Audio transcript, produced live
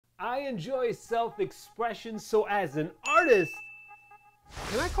I enjoy self-expression, so as an artist,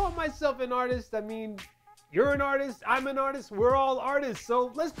 can I call myself an artist? I mean, you're an artist, I'm an artist, we're all artists,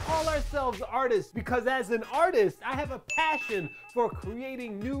 so let's call ourselves artists, because as an artist, I have a passion for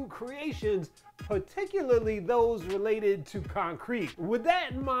creating new creations, particularly those related to concrete. With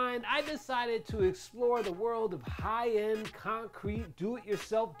that in mind, I decided to explore the world of high-end concrete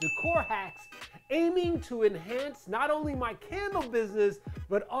do-it-yourself decor hacks, aiming to enhance not only my candle business,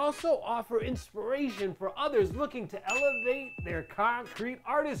 but also offer inspiration for others looking to elevate their concrete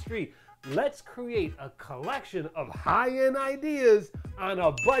artistry. Let's create a collection of high-end ideas on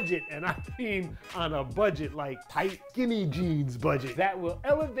a budget, and I mean on a budget like tight skinny jeans budget, that will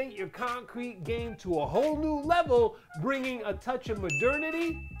elevate your concrete game to a whole new level, bringing a touch of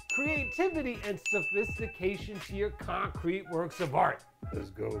modernity, creativity, and sophistication to your concrete works of art.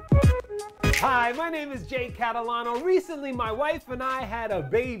 Let's go. Hi, my name is Jay Catalano. Recently, my wife and I had a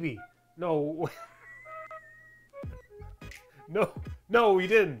baby. No, we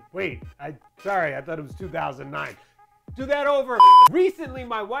didn't. Wait, sorry, I thought it was 2009. Do that over. Recently,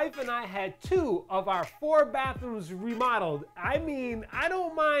 my wife and I had 2 of our 4 bathrooms remodeled. I mean, I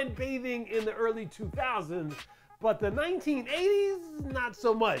don't mind bathing in the early 2000s, but the 1980s, not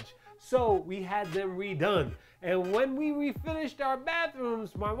so much. So we had them redone. And when we refinished our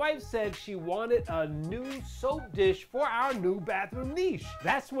bathrooms, my wife said she wanted a new soap dish for our new bathroom niche.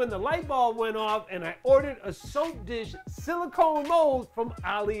 That's when the light bulb went off and I ordered a soap dish silicone mold from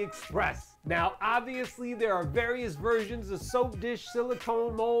AliExpress. Now, obviously there are various versions of soap dish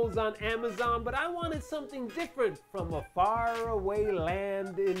silicone molds on Amazon, but I wanted something different from a faraway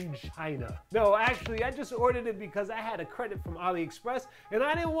land in China. No, actually, I just ordered it because I had a credit from AliExpress and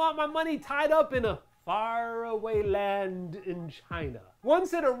I didn't want my money tied up in a faraway land in China.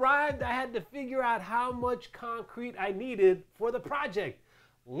 Once it arrived, I had to figure out how much concrete I needed for the project.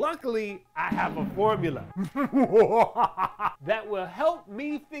 Luckily, I have a formula that will help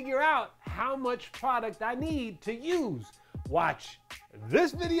me figure out how much product I need to use. Watch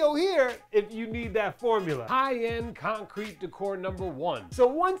this video here if you need that formula. High-end concrete decor number 1. So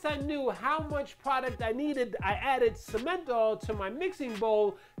once I knew how much product I needed, I added Cementol to my mixing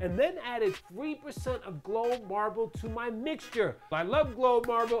bowl and then added 3% of globe marble to my mixture. I love globe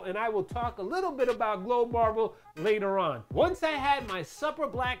marble and I will talk a little bit about globe marble later on. Once I had my supper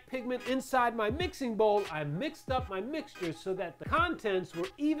black pigment inside my mixing bowl, I mixed up my mixture so that the contents were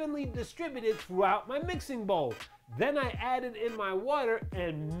evenly distributed throughout my mixing bowl. Then I added in my water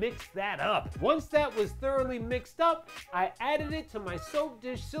and mixed that up. Once that was thoroughly mixed up, I added it to my soap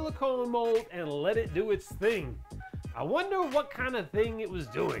dish silicone mold and let it do its thing. I wonder what kind of thing it was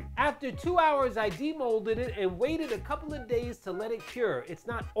doing. After 2 hours, I demolded it and waited a couple of days to let it cure. It's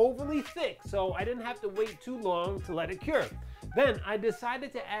not overly thick, so I didn't have to wait too long to let it cure. Then I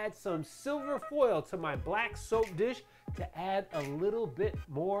decided to add some silver foil to my black soap dish to add a little bit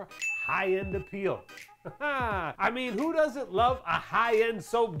more high-end appeal. I mean, who doesn't love a high-end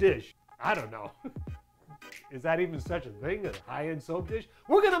soap dish? I don't know. Is that even such a thing, a high-end soap dish?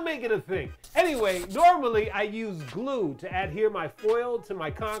 We're gonna make it a thing. Anyway, normally I use glue to adhere my foil to my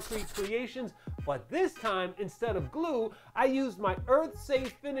concrete creations, but this time, instead of glue, I used my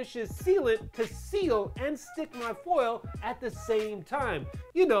Earth-Safe Finishes sealant to seal and stick my foil at the same time.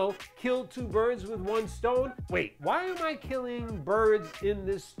 You know, kill 2 birds with 1 stone. Wait, why am I killing birds in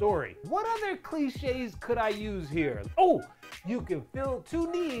this story? What other cliches could I use here? Oh, you can fill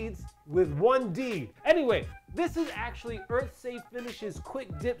 2 needs with 1 deed. Anyway, this is actually Earth-Safe Finishes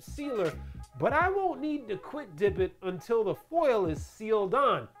Quick Dip Sealer, but I won't need to quick dip it until the foil is sealed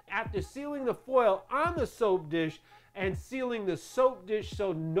on. After sealing the foil on the soap dish and sealing the soap dish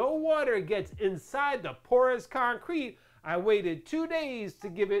so no water gets inside the porous concrete, I waited 2 days to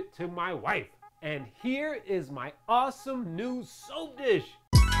give it to my wife. And here is my awesome new soap dish.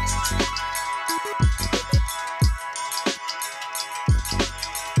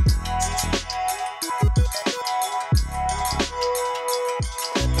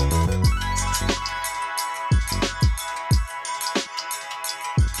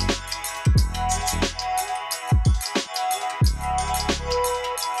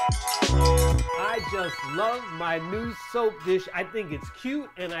 Just love my new soap dish. I think it's cute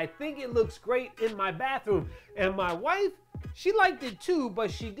and I think it looks great in my bathroom. And my wife, she liked it too, but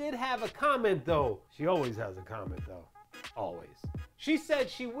she did have a comment though. She always has a comment though, always. She said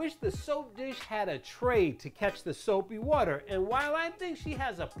she wished the soap dish had a tray to catch the soapy water, and while I think she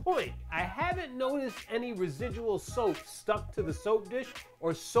has a point, I haven't noticed any residual soap stuck to the soap dish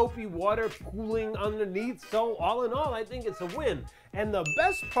or soapy water pooling underneath, so all in all, I think it's a win. And the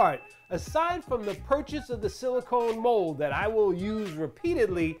best part, aside from the purchase of the silicone mold that I will use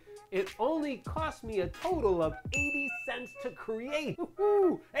repeatedly, it only cost me a total of 80 cents to create.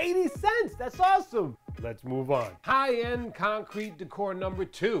 Woohoo! 80 cents, that's awesome. Let's move on. High-end concrete decor number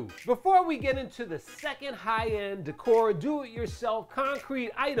 2. Before we get into the second high-end decor do-it-yourself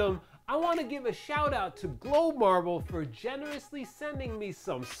concrete item, I want to give a shout out to Globe Marble for generously sending me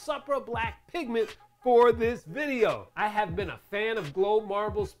some Supra Black pigment for this video. I have been a fan of Globe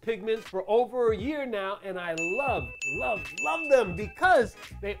Marble's pigments for over a year now, and I love them because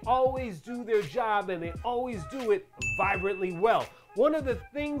they always do their job and they always do it vibrantly well. One of the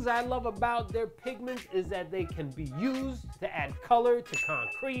things I love about their pigments is that they can be used to add color to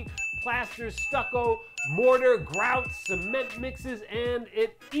concrete, plaster, stucco, mortar, grout, cement mixes, and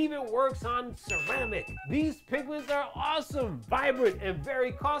it even works on ceramic. These pigments are awesome, vibrant, and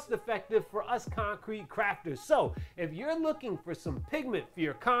very cost effective for us concrete crafters. So if you're looking for some pigment for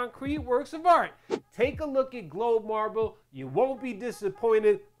your concrete works of art, take a look at Globe Marble. You won't be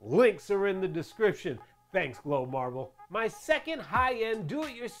disappointed. Links are in the description. Thanks, Globe Marble. My second high-end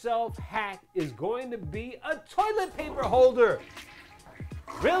do-it-yourself hack is going to be a toilet paper holder.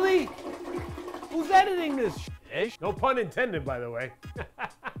 Really? Who's editing this shit? No pun intended, by the way.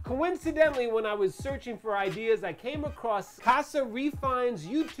 Coincidentally, when I was searching for ideas, I came across Casa Refine's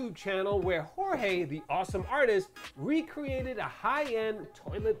YouTube channel where Jorge, the awesome artist, recreated a high-end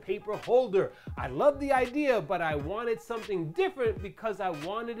toilet paper holder. I love the idea, but I wanted something different because I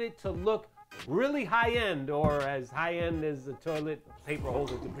wanted it to look really high-end, or as high-end as the toilet paper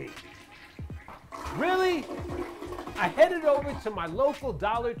holder could be. Really? I headed over to my local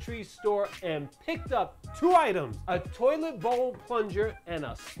Dollar Tree store and picked up 2 items, a toilet bowl plunger and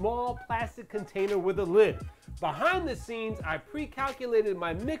a small plastic container with a lid. Behind the scenes, I pre-calculated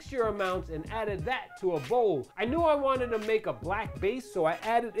my mixture amounts and added that to a bowl. I knew I wanted to make a black base, so I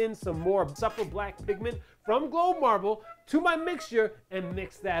added in some more Supra Black pigment from Globe Marble to my mixture and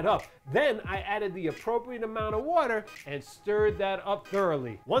mixed that up. Then I added the appropriate amount of water and stirred that up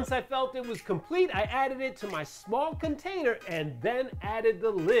thoroughly. Once I felt it was complete, I added it to my small container and then added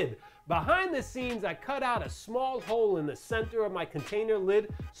the lid. Behind the scenes, I cut out a small hole in the center of my container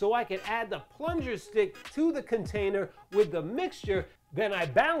lid so I could add the plunger stick to the container with the mixture. Then I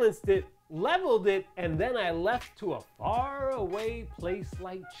balanced it, leveled it, and then I left to a far away place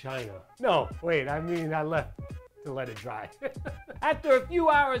like China. No, wait, I mean I left to let it dry. After a few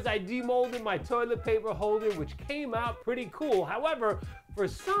hours, I demolded my toilet paper holder, which came out pretty cool. However, for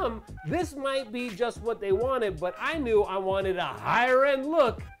some, this might be just what they wanted, but I knew I wanted a higher end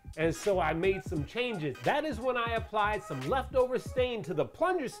look, and so I made some changes. That is when I applied some leftover stain to the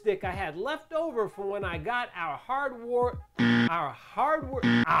plunger stick I had left over from when I got our hardwood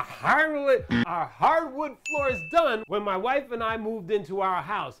floors done when my wife and I moved into our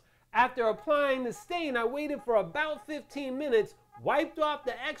house. After applying the stain, I waited for about 15 minutes, wiped off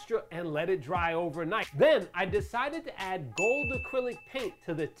the extra, and let it dry overnight. Then I decided to add gold acrylic paint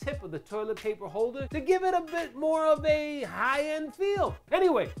to the tip of the toilet paper holder to give it a bit more of a high-end feel.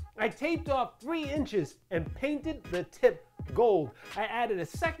 Anyway, I taped off 3 inches and painted the tip gold. I added a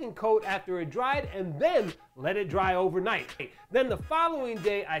second coat after it dried and then let it dry overnight. Then the following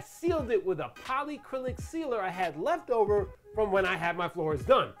day, I sealed it with a polyacrylic sealer I had left over from when I had my floors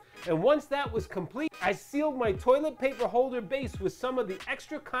done. And once that was complete, I sealed my toilet paper holder base with some of the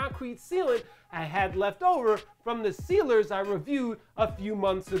extra concrete sealant I had left over from the sealers I reviewed a few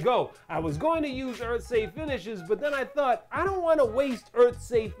months ago. I was going to use earth-safe finishes, but then I thought, I don't want to waste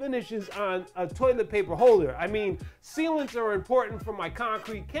earth-safe finishes on a toilet paper holder. I mean, sealants are important for my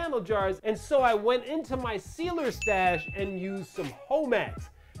concrete candle jars, and so I went into my sealer stash and used some Homax.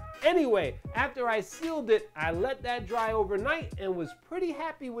 Anyway, after I sealed it, I let that dry overnight and was pretty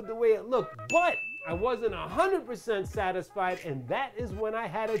happy with the way it looked, but I wasn't 100% satisfied, and that is when I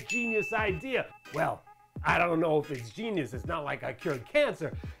had a genius idea. Well, I don't know if it's genius, it's not like I cured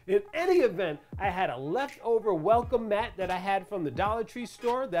cancer. In any event, I had a leftover welcome mat that I had from the Dollar Tree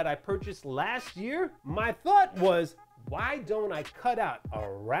store that I purchased last year. My thought was, why don't I cut out a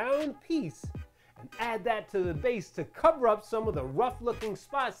round piece and add that to the base to cover up some of the rough looking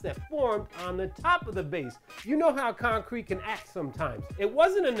spots that formed on the top of the base. You know how concrete can act sometimes. It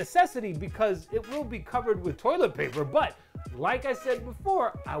wasn't a necessity because it will be covered with toilet paper, but like I said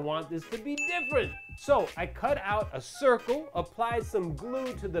before, I want this to be different. So I cut out a circle, applied some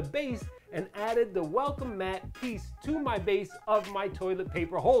glue to the base, and added the welcome mat piece to my base of my toilet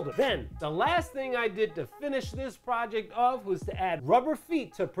paper holder. Then, the last thing I did to finish this project off was to add rubber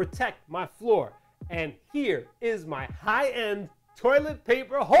feet to protect my floor. And here is my high-end toilet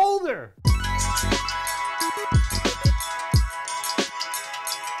paper holder.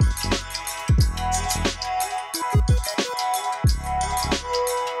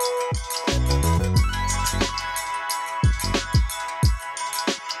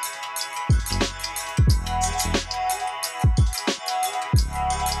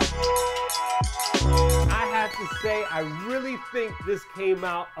 this came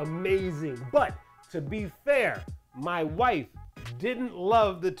out amazing. But to be fair, my wife didn't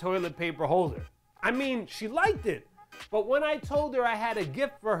love the toilet paper holder. I mean, she liked it, but when I told her I had a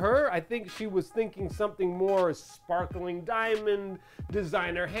gift for her, I think she was thinking something more sparkling diamond,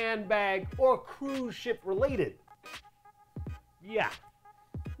 designer handbag, or cruise ship related. Yeah,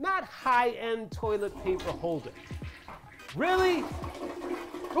 not high-end toilet paper holder. Really?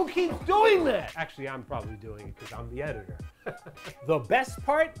 Who keeps doing that? Actually, I'm probably doing it because I'm the editor. The best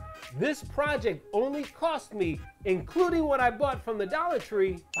part, this project only cost me, including what I bought from the Dollar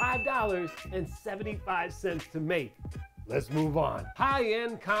Tree, $5.75 to make. Let's move on.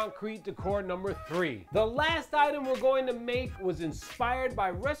 High-end concrete decor number 3. The last item we're going to make was inspired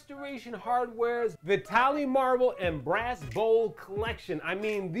by Restoration Hardware's Vitali Marble and Brass Bowl collection. I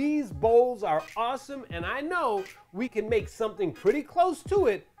mean, these bowls are awesome, and I know we can make something pretty close to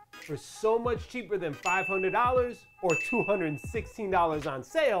it for so much cheaper than $500 or $216 on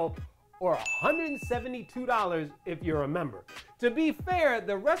sale, or $172 if you're a member. To be fair,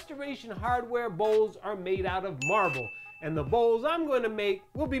 the Restoration Hardware bowls are made out of marble, and the bowls I'm going to make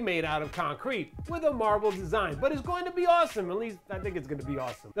will be made out of concrete with a marble design, but it's going to be awesome. At least I think it's going to be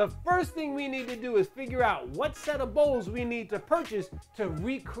awesome. The first thing we need to do is figure out what set of bowls we need to purchase to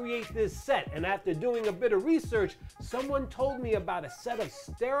recreate this set. And after doing a bit of research, someone told me about a set of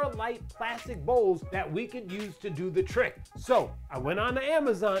Sterilite plastic bowls that we could use to do the trick. So I went on to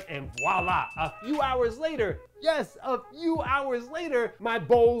Amazon and voila, a few hours later, yes, a few hours later, my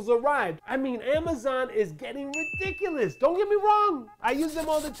bowls arrived. I mean, Amazon is getting ridiculous. Don't get me wrong. I use them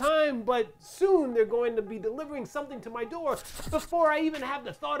all the time, but soon they're going to be delivering something to my door before I even have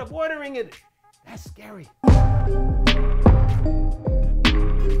the thought of ordering it. That's scary.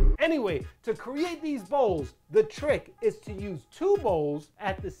 Anyway, to create these bowls, the trick is to use 2 bowls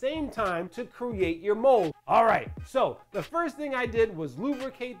at the same time to create your mold. All right, so the first thing I did was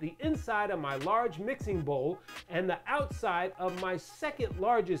lubricate the inside of my large mixing bowl and the outside of my second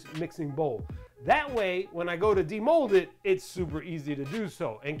largest mixing bowl. That way, when I go to demold it, it's super easy to do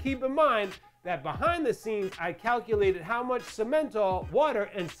so. And keep in mind that behind the scenes, I calculated how much Cementol, water,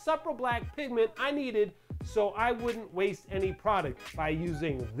 and Supra Black pigment I needed so I wouldn't waste any product by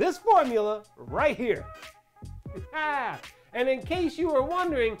using this formula right here. And in case you were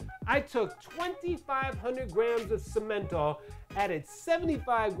wondering, I took 2,500 grams of Cementol, added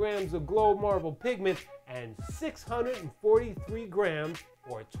 75 grams of glow marble pigment, and 643 grams,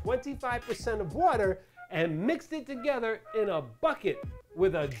 or 25% of water, and mixed it together in a bucket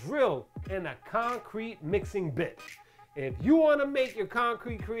with a drill and a concrete mixing bit. If you want to make your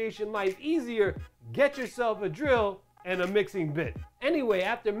concrete creation life easier, get yourself a drill and a mixing bit. Anyway,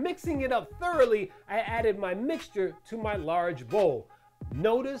 after mixing it up thoroughly, I added my mixture to my large bowl.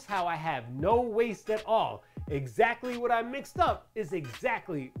 Notice how I have no waste at all. Exactly what I mixed up is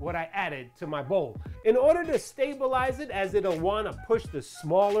exactly what I added to my bowl. In order to stabilize it, as it'll want to push the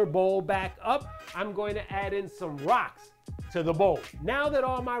smaller bowl back up, I'm going to add in some rocks to the bowl. Now that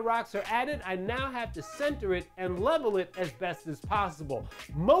all my rocks are added, I now have to center it and level it as best as possible.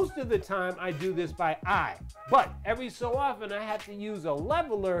 Most of the time I do this by eye, but every so often I have to use a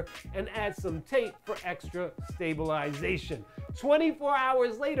leveler and add some tape for extra stabilization. 24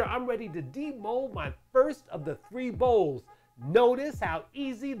 hours later, I'm ready to demold my first of the 3 bowls. Notice how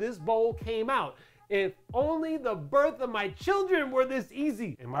easy this bowl came out. If only the birth of my children were this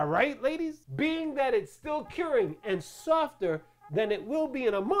easy. Am I right, ladies? Being that it's still curing and softer than it will be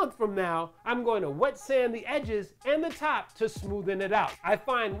in a month from now, I'm going to wet sand the edges and the top to smoothen it out. I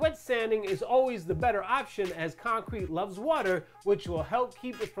find wet sanding is always the better option as concrete loves water, which will help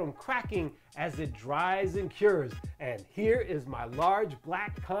keep it from cracking as it dries and cures. And here is my large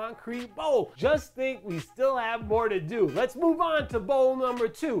black concrete bowl. Just think we still have more to do. Let's move on to bowl number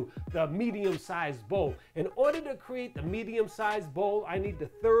 2, the medium-sized bowl. In order to create the medium-sized bowl, I need to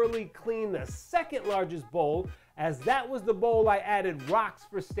thoroughly clean the second largest bowl, as that was the bowl I added rocks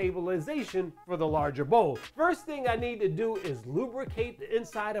for stabilization for the larger bowl. First thing I need to do is lubricate the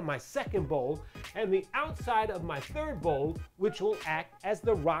inside of my second bowl and the outside of my third bowl, which will act as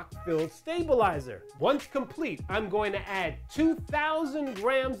the rock-filled stabilizer. Once complete, I'm going to add 2,000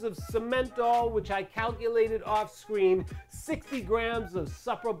 grams of Cementol, which I calculated off screen, 60 grams of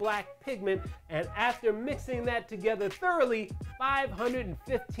Supra Black pigment, and after mixing that together thoroughly,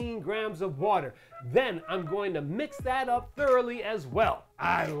 515 grams of water. Then I'm going to mix that up thoroughly as well.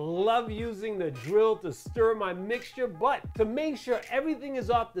 I love using the drill to stir my mixture, but to make sure everything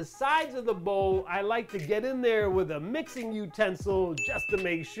is off the sides of the bowl, I like to get in there with a mixing utensil just to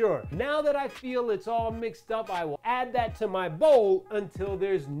make sure. Now that I feel it's all mixed up, I will add that to my bowl until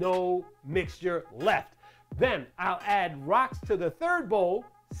there's no mixture left. Then I'll add rocks to the third bowl,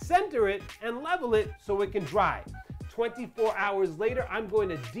 center it, and level it so it can dry. 24 hours later, I'm going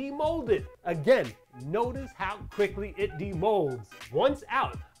to demold it. Again, notice how quickly it demolds. Once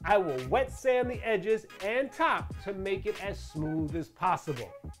out, I will wet sand the edges and top to make it as smooth as possible.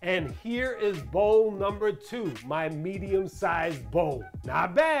 And here is bowl number 2, my medium-sized bowl.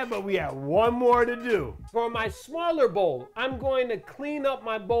 Not bad, but we have one more to do. For my smaller bowl, I'm going to clean up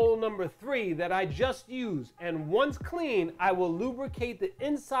my bowl number 3 that I just used. And once clean, I will lubricate the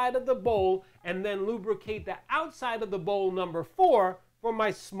inside of the bowl and then lubricate the outside of the bowl number 4 for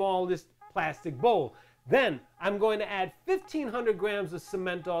my smallest plastic bowl. Then I'm going to add 1,500 grams of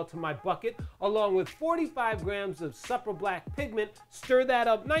Cementol to my bucket along with 45 grams of Supper Black pigment, stir that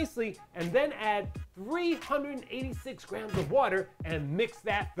up nicely, and then add 386 grams of water and mix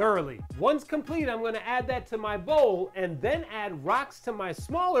that thoroughly. Once complete, I'm going to add that to my bowl and then add rocks to my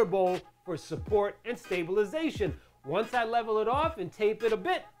smaller bowl for support and stabilization. Once I level it off and tape it a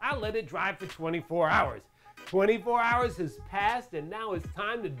bit, I'll let it dry for 24 hours. 24 hours has passed and now it's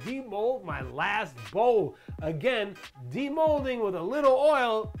time to demold my last bowl. Again, demolding with a little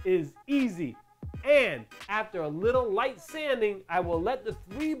oil is easy. And after a little light sanding, I will let the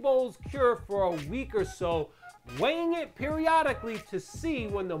 3 bowls cure for a week or so, weighing it periodically to see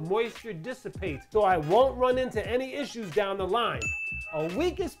when the moisture dissipates so I won't run into any issues down the line. A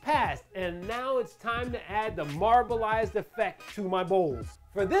week has passed and now it's time to add the marbleized effect to my bowls.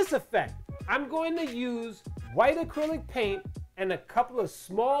 For this effect, I'm going to use white acrylic paint and a couple of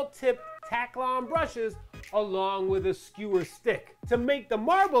small tip Taklon brushes along with a skewer stick. To make the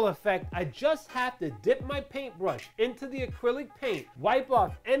marble effect, I just have to dip my paintbrush into the acrylic paint, wipe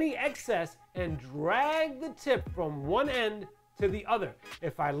off any excess, and drag the tip from one end to the other.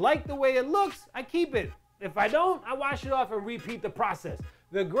 If I like the way it looks, I keep it. If I don't, I wash it off and repeat the process.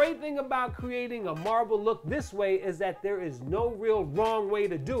 The great thing about creating a marble look this way is that there is no real wrong way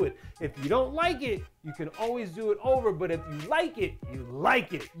to do it. If you don't like it, you can always do it over, but if you like it, you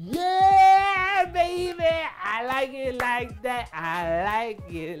like it. Yeah, baby, I like it like that. I like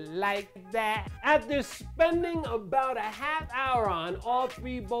it like that. After spending about a half hour on all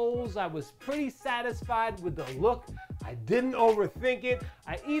 3 bowls, I was pretty satisfied with the look. I didn't overthink it.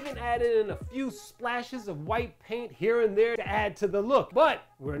 I even added in a few splashes of white paint here and there to add to the look. But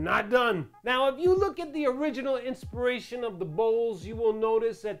we're not done. Now, if you look at the original inspiration of the bowls, you will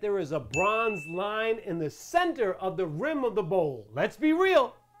notice that there is a bronze line in the center of the rim of the bowl. Let's be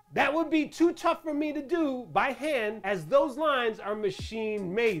real. That would be too tough for me to do by hand as those lines are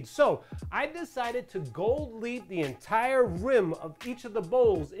machine made. So I decided to gold leaf the entire rim of each of the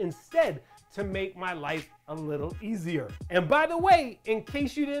bowls instead to make my life a little easier. And by the way, in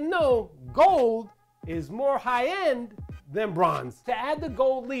case you didn't know, gold is more high-end than bronze. To add the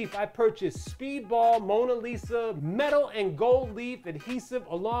gold leaf, I purchased Speedball Mona Lisa metal and gold leaf adhesive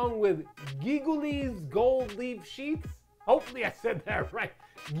along with Giguli's gold leaf sheets. Hopefully I said that right,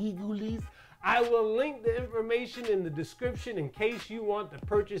 Giguli's. I will link the information in the description in case you want to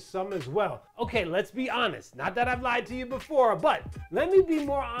purchase some as well. Okay, let's be honest. Not that I've lied to you before, but let me be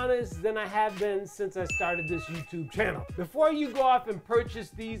more honest than I have been since I started this YouTube channel. Before you go off and purchase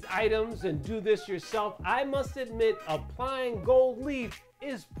these items and do this yourself, I must admit applying gold leaf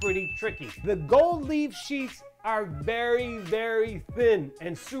is pretty tricky. The gold leaf sheets are very, very thin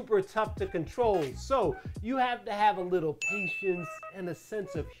and super tough to control. So you have to have a little patience and a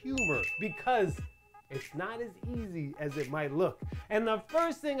sense of humor because it's not as easy as it might look. And the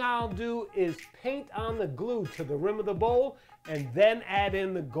first thing I'll do is paint on the glue to the rim of the bowl and then add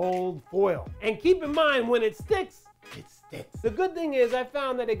in the gold foil. And keep in mind, when it sticks, it sticks. The good thing is I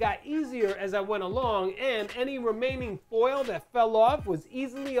found that it got easier as I went along, and any remaining foil that fell off was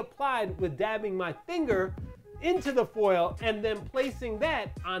easily applied with dabbing my finger into the foil and then placing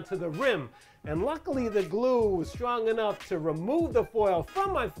that onto the rim. And luckily the glue was strong enough to remove the foil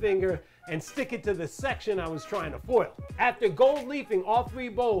from my finger and stick it to the section I was trying to foil. After gold leafing all 3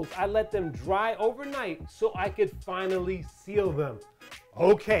 bowls, I let them dry overnight so I could finally seal them.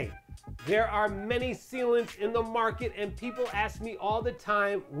 Okay, there are many sealants in the market and people ask me all the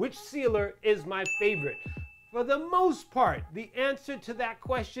time which sealer is my favorite. For the most part, the answer to that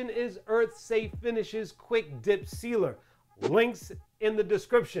question is Earth Safe Finishes Quick Dip Sealer. Links in the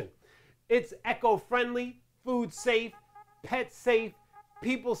description. It's eco-friendly, food safe, pet safe,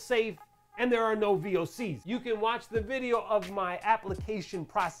 people safe, and there are no VOCs. You can watch the video of my application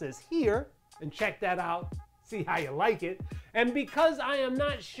process here and check that out, see how you like it. And because I am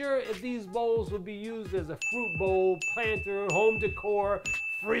not sure if these bowls will be used as a fruit bowl, planter, home decor,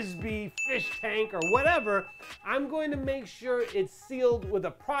 frisbee, fish tank, or whatever, I'm going to make sure it's sealed with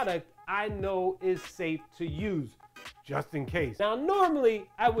a product I know is safe to use, just in case. Now, normally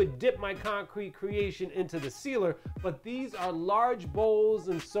I would dip my concrete creation into the sealer, but these are large bowls,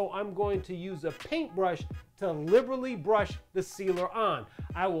 and so I'm going to use a paintbrush to liberally brush the sealer on.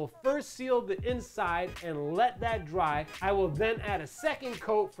 I will first seal the inside and let that dry. I will then add a second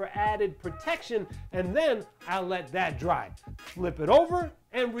coat for added protection, and then I'll let that dry. Flip it over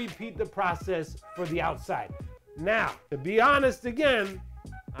and repeat the process for the outside. Now, to be honest again,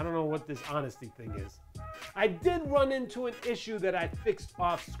 I don't know what this honesty thing is. I did run into an issue that I fixed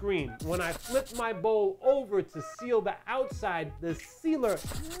off screen. When I flipped my bowl over to seal the outside, the sealer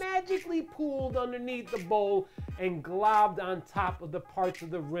magically pooled underneath the bowl and globbed on top of the parts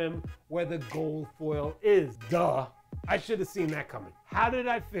of the rim where the gold foil is. Duh. I should have seen that coming. How did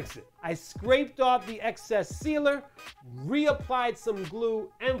I fix it? I scraped off the excess sealer, reapplied some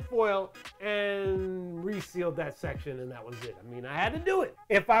glue and foil, and resealed that section, and that was it. I mean, I had to do it.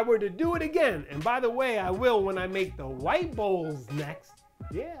 If I were to do it again, and by the way, I will when I make the white bowls next,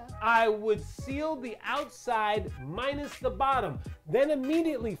 yeah, I would seal the outside minus the bottom, then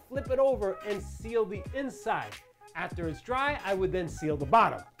immediately flip it over and seal the inside. After it's dry, I would then seal the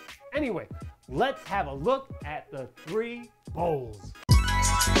bottom. Anyway, let's have a look at the 3 bowls.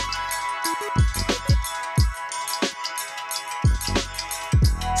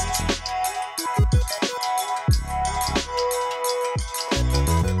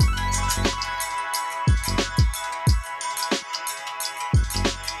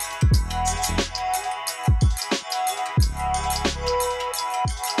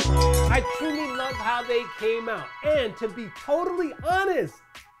 I truly love how they came out, and to be totally honest,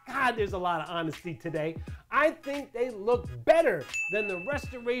 God, there's a lot of honesty today. I think they look better than the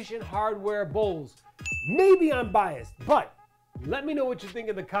Restoration Hardware bowls. Maybe I'm biased, but let me know what you think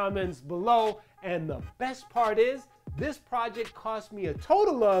in the comments below. And the best part is, this project cost me a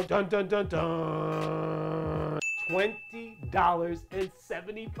total of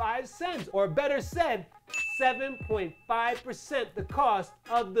 $20.75, or better said, 7.5% the cost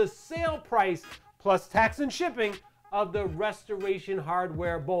of the sale price plus tax and shipping of the Restoration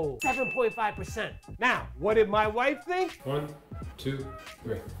Hardware bowl. 7.5%. Now, what did my wife think? 1, 2,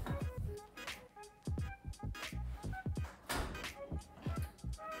 3.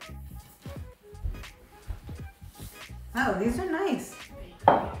 Oh, these are nice.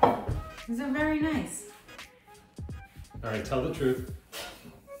 These are very nice. All right, tell the truth.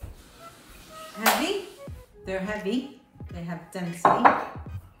 Heavy. They're heavy. They have density.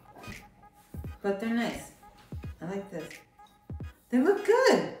 But they're nice. I like this. They look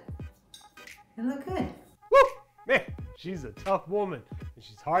good. They look good. Woo! Man, she's a tough woman. And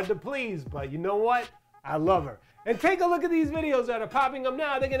she's hard to please, but you know what? I love her. And take a look at these videos that are popping up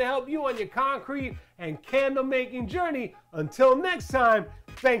now. They're gonna help you on your concrete and candle making journey. Until next time,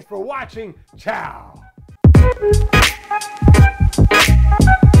 thanks for watching. Ciao.